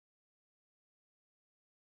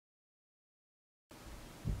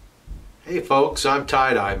Hey folks, I'm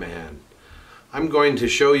Tiedyeman. I'm going to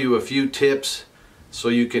show you a few tips so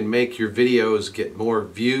you can make your videos get more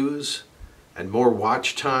views and more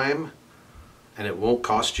watch time, and it won't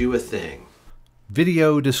cost you a thing.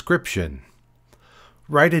 Video description.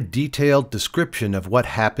 Write a detailed description of what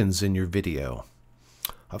happens in your video.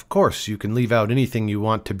 Of course, you can leave out anything you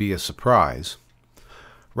want to be a surprise.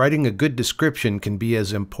 Writing a good description can be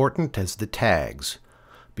as important as the tags,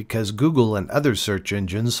 because Google and other search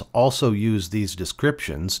engines also use these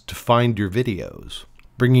descriptions to find your videos,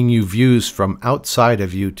 bringing you views from outside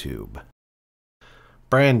of YouTube.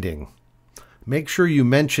 Branding. Make sure you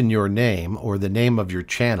mention your name or the name of your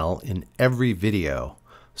channel in every video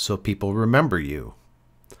so people remember you.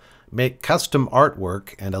 Make custom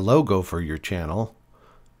artwork and a logo for your channel.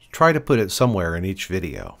 Try to put it somewhere in each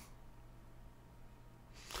video.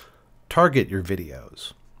 Target your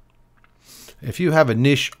videos. If you have a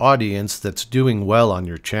niche audience that's doing well on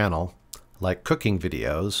your channel, like cooking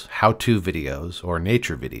videos, how-to videos, or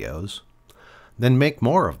nature videos, then make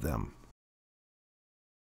more of them.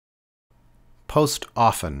 Post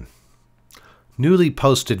often. Newly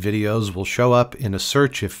posted videos will show up in a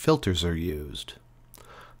search if filters are used.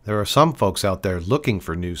 There are some folks out there looking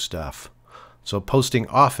for new stuff, so posting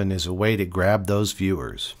often is a way to grab those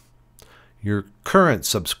viewers. Your current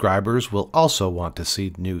subscribers will also want to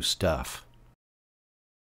see new stuff.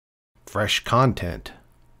 Fresh content.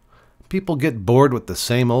 People get bored with the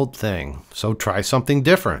same old thing, so try something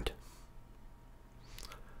different.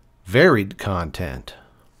 Varied content.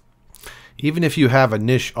 Even if you have a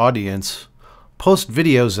niche audience, post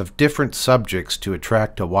videos of different subjects to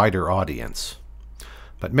attract a wider audience.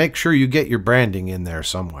 But make sure you get your branding in there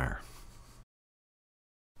somewhere.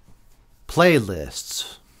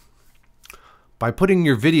 Playlists. By putting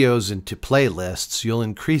your videos into playlists, you'll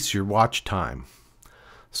increase your watch time.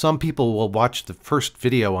 Some people will watch the first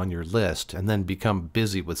video on your list and then become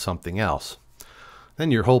busy with something else. Then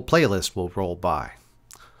your whole playlist will roll by.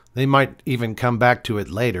 They might even come back to it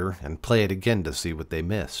later and play it again to see what they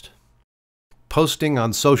missed. Posting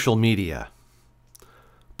on social media.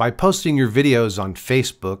 By posting your videos on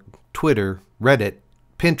Facebook, Twitter, Reddit,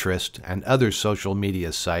 Pinterest, and other social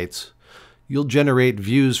media sites, you'll generate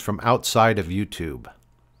views from outside of YouTube.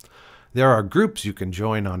 There are groups you can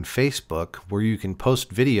join on Facebook where you can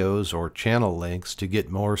post videos or channel links to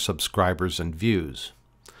get more subscribers and views.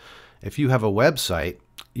 If you have a website,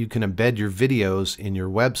 you can embed your videos in your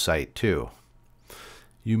website too.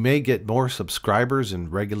 You may get more subscribers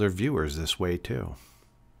and regular viewers this way too.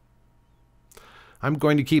 I'm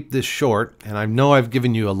going to keep this short, and I know I've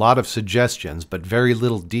given you a lot of suggestions, but very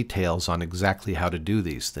little details on exactly how to do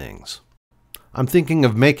these things. I'm thinking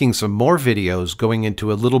of making some more videos going into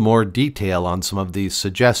a little more detail on some of these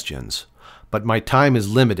suggestions, but my time is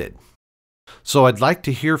limited. So I'd like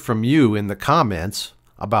to hear from you in the comments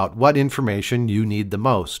about what information you need the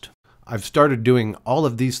most. I've started doing all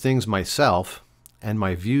of these things myself, and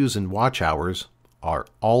my views and watch hours are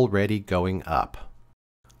already going up.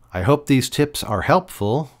 I hope these tips are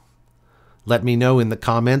helpful. Let me know in the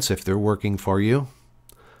comments if they're working for you.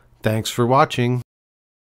 Thanks for watching.